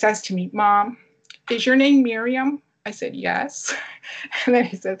 And he says to me, "Mom, is your name Miriam?" I said, "Yes." And then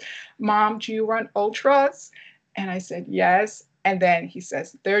he said, "Mom, do you run ultras?" And I said, "Yes." And then he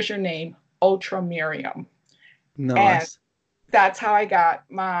says, "There's your name, Ultra Miriam." Nice. And that's how I got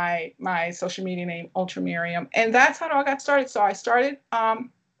my social media name, Ultra Miriam. And that's how it all got started. So I started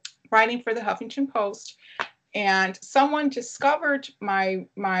writing for the Huffington Post. And someone discovered my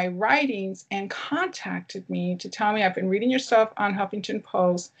writings and contacted me to tell me, "I've been reading your stuff on Huffington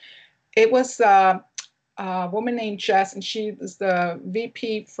Post." It was a woman named Jess, and she was the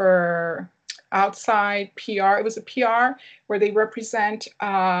VP for outside PR. It was a PR where they represent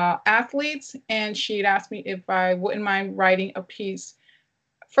athletes. And she'd asked me if I wouldn't mind writing a piece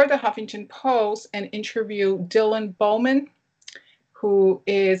for the Huffington Post and interview Dylan Bowman, who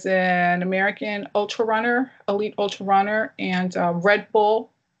is an American ultra runner, elite ultra runner, and Red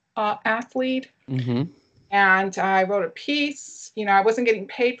Bull athlete. Mm-hmm. And I wrote a piece. I wasn't getting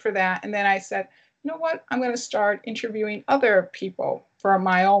paid for that. And then I said, "You know what? I'm going to start interviewing other people for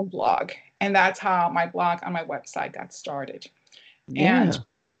my own blog." And that's how my blog on my website got started. Yeah. And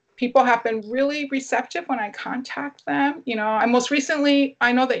people have been really receptive when I contact them. And most recently,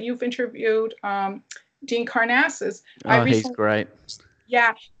 I know that you've interviewed Dean Karnazes. Oh, he's great.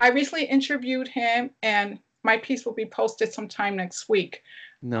 Yeah, I recently interviewed him, and my piece will be posted sometime next week.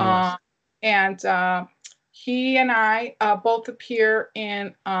 Nice. And he and I both appear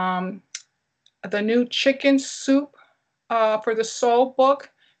in the new Chicken Soup for the Soul book,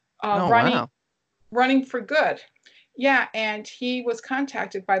 Wow. Running for Good. Yeah, and he was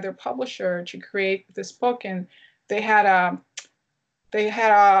contacted by their publisher to create this book, and they had a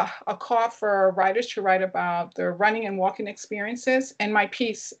call for writers to write about their running and walking experiences. And my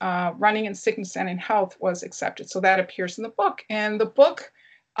piece, Running in Sickness and in Health, was accepted. So that appears in the book. And the book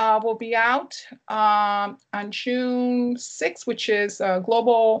will be out on June 6th, which is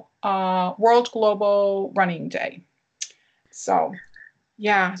World Global Running Day. So,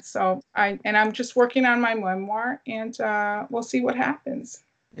 yeah. So I'm just working on my memoir, and we'll see what happens.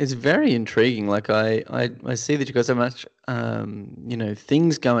 It's very intriguing. Like I see that you got so much,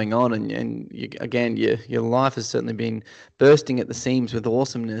 things going on, and again, your life has certainly been bursting at the seams with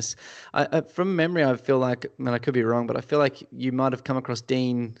awesomeness. From memory, I feel like, I could be wrong, but I feel like you might have come across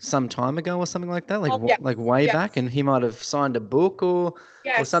Dean some time ago or something like that, Yes, like way yes, back, and he might have signed a book or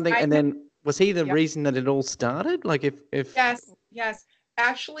yes. something. And then was he the Yeah. reason that it all started? Like if Yes.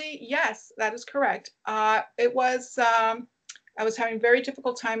 Actually, yes, that is correct. It was. I was having a very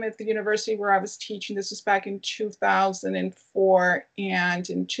difficult time at the university where I was teaching. This was back in 2004. And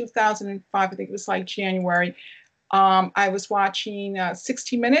in 2005, I think it was like January, I was watching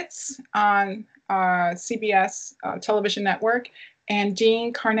 60 Minutes on CBS television network. And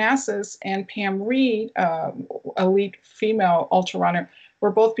Dean Karnazes and Pam Reed, elite female ultra runner,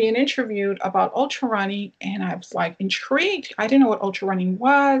 were both being interviewed about ultra running. And I was like intrigued. I didn't know what ultra running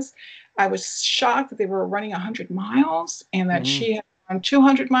was. I was shocked that they were running 100 miles and that she had run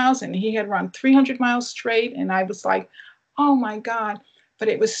 200 miles and he had run 300 miles straight. And I was like, oh my God. But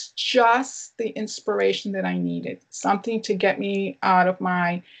it was just the inspiration that I needed, something to get me out of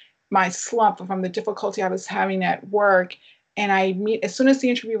my slump from the difficulty I was having at work. And as soon as the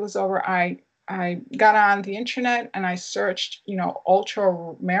interview was over, I got on the internet and I searched,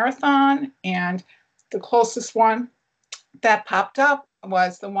 ultra marathon, and the closest one that popped up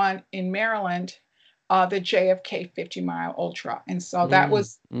was the one in Maryland, the JFK 50-mile ultra. And so that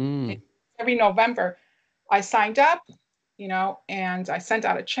was every November. I signed up, and I sent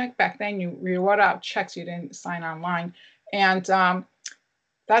out a check. Back then, you wrote out checks, you didn't sign online. And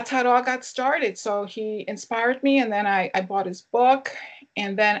that's how it all got started. So he inspired me, and then I bought his book,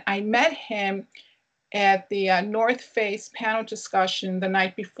 and then I met him at the North Face panel discussion the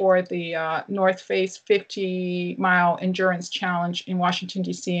night before the North Face 50-mile endurance challenge in Washington,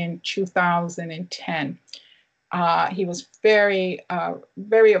 D.C. in 2010. He was very,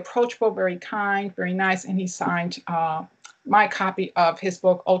 very approachable, very kind, very nice, and he signed my copy of his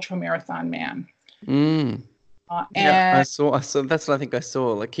book, Ultra Marathon Man. I saw. That's what I think I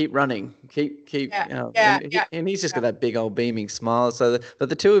saw. Like, keep running, keep. And he's just got that big old beaming smile. So, but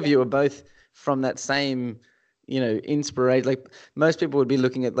the two of you are both from that same, inspiration. Like, most people would be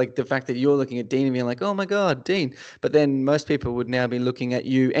looking at like the fact that you're looking at Dean and being like, oh my God, Dean. But then most people would now be looking at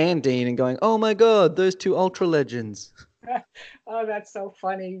you and Dean and going, oh my God, those two ultra legends. Oh, that's so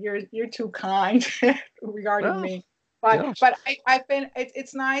funny. You're too kind regarding me. Gosh. But I've been.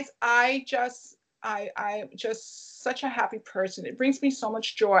 It's nice. I'm just such a happy person. It brings me so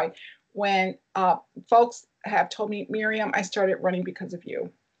much joy when folks have told me, Miriam, I started running because of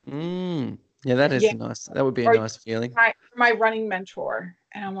you. Yeah, that is nice. That would be a nice feeling. My running mentor.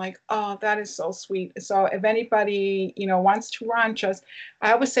 And I'm like, oh, that is so sweet. So if anybody, wants to run,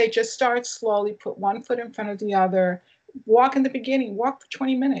 I always say, just start slowly, put one foot in front of the other, walk in the beginning, walk for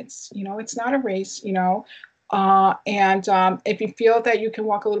 20 minutes. It's not a race, and if you feel that you can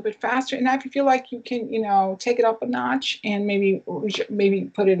walk a little bit faster, and if you feel like you can, take it up a notch and maybe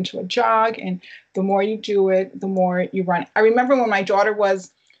put it into a jog. And the more you do it, the more you run. I remember when my daughter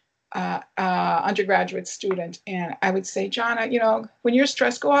was undergraduate student, and I would say, Jonna, when you're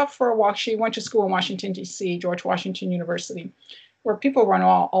stressed, go out for a walk. She went to school in Washington, D.C., George Washington University, where people run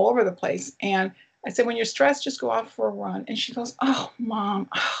all over the place. And I said, when you're stressed, just go out for a run. And she goes, oh, Mom,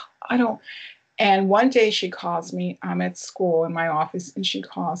 I don't. And one day she calls me. I'm at school in my office, and she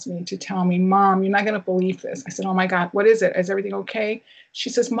calls me to tell me, Mom, you're not going to believe this. I said, oh my God, what is it? Is everything okay? She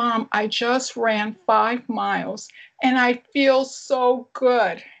says, Mom, I just ran 5 miles and I feel so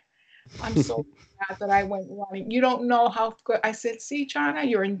good. I'm so glad that I went running. You don't know how good. I said, see, Jonna,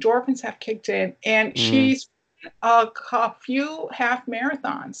 your endorphins have kicked in. And she's a few half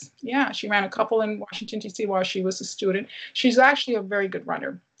marathons. Yeah, she ran a couple in Washington, D.C. while she was a student. She's actually a very good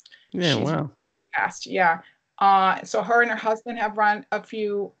runner. Yeah, wow. Passed, yeah. So her and her husband have run a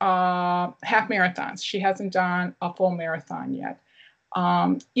few half marathons. She hasn't done a full marathon yet.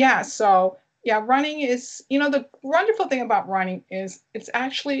 Yeah, so yeah, running is, the wonderful thing about running is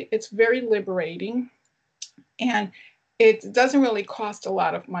it's very liberating, and it doesn't really cost a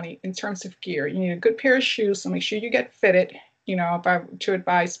lot of money in terms of gear. You need a good pair of shoes, so make sure you get fitted. If I were to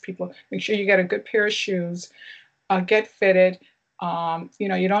advise people, make sure you get a good pair of shoes, get fitted.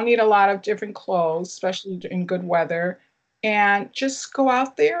 You don't need a lot of different clothes, especially in good weather. And just go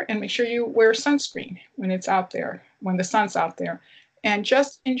out there and make sure you wear sunscreen when it's out there, when the sun's out there, and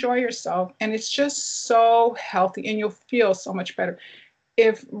just enjoy yourself. And it's just so healthy, and you'll feel so much better.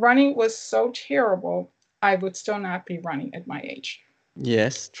 If running was so terrible, I would still not be running at my age.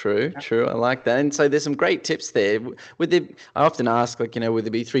 Yes, true, true. I like that. And so there's some great tips there. I often ask, like, would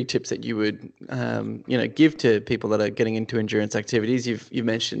there be three tips that you would, give to people that are getting into endurance activities? You've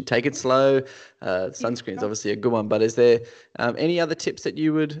mentioned take it slow. Sunscreen is obviously a good one, but is there any other tips that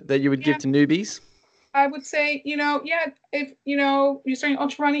you would give Yeah, to newbies? I would say, yeah, if you're starting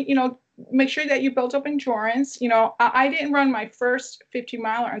ultra running, make sure that you build up endurance. I didn't run my first 50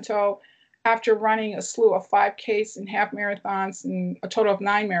 miler until after running a slew of 5Ks and half marathons and a total of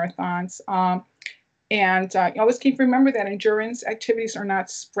 9 marathons. And you always keep remember that endurance activities are not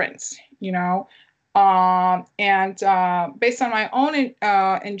sprints. And based on my own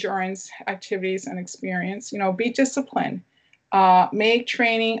endurance activities and experience, be disciplined. Make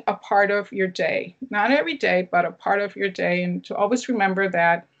training a part of your day, not every day, but a part of your day. And to always remember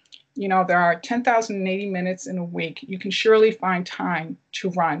that, there are 10,080 minutes in a week. You can surely find time to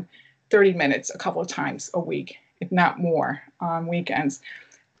run 30 minutes a couple of times a week, if not more, on weekends.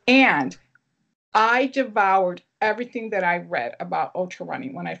 And I devoured everything that I read about ultra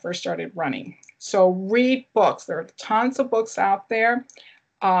running when I first started running. So read books. There are tons of books out there.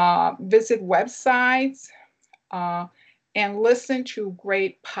 Visit websites. And listen to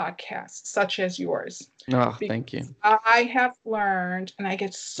great podcasts such as yours. Oh, thank you. I have learned, and I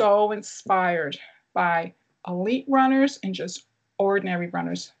get so inspired by elite runners and just ordinary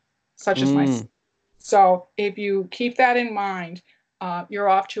runners such as myself. So if you keep that in mind, you're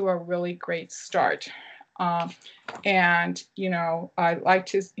off to a really great start. And I like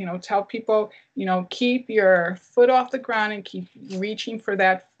to tell people, keep your foot off the ground and keep reaching for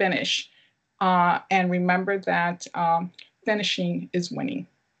that finish. And remember that finishing is winning.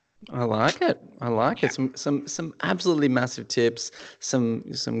 I like it. I like it. Some absolutely massive tips. Some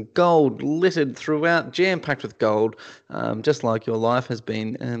gold littered throughout, jam packed with gold, just like your life has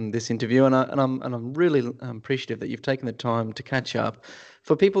been in this interview. And I'm really appreciative that you've taken the time to catch up.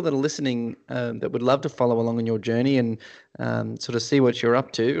 For people that are listening, that would love to follow along on your journey and sort of see what you're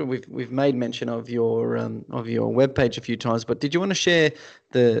up to. We've made mention of your webpage a few times, but did you want to share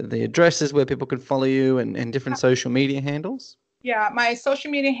the addresses where people can follow you and different social media handles? Yeah, my social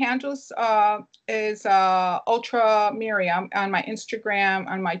media handles is Ultra Miriam on my Instagram,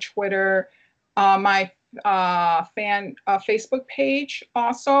 on my Twitter, my Facebook page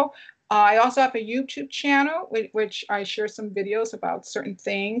also. I also have a YouTube channel, which I share some videos about certain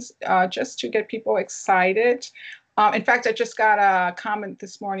things just to get people excited. In fact, I just got a comment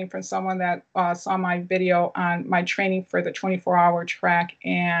this morning from someone that saw my video on my training for the 24-hour track,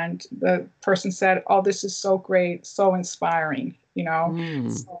 and the person said, "Oh, this is so great, so inspiring."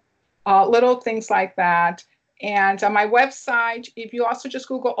 So, little things like that. And on my website, if you also just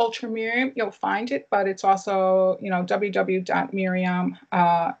Google Ultra Miriam, you'll find it, but it's also,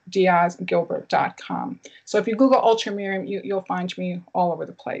 www.miriamdiazgilbert.com. So if you Google Ultra Miriam, you'll find me all over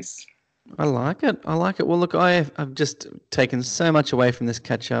the place. I like it. I like it. Well, look, I've just taken so much away from this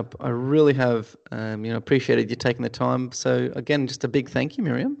catch up. I really have, appreciated you taking the time. So again, just a big thank you,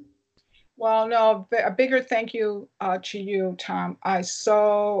 Miriam. Well, no, a bigger thank you to you, Tom. I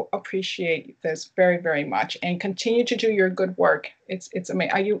so appreciate this very, very much, and continue to do your good work. It's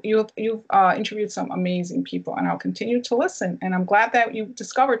amazing. You've interviewed some amazing people, and I'll continue to listen. And I'm glad that you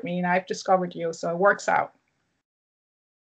discovered me, and I've discovered you. So it works out.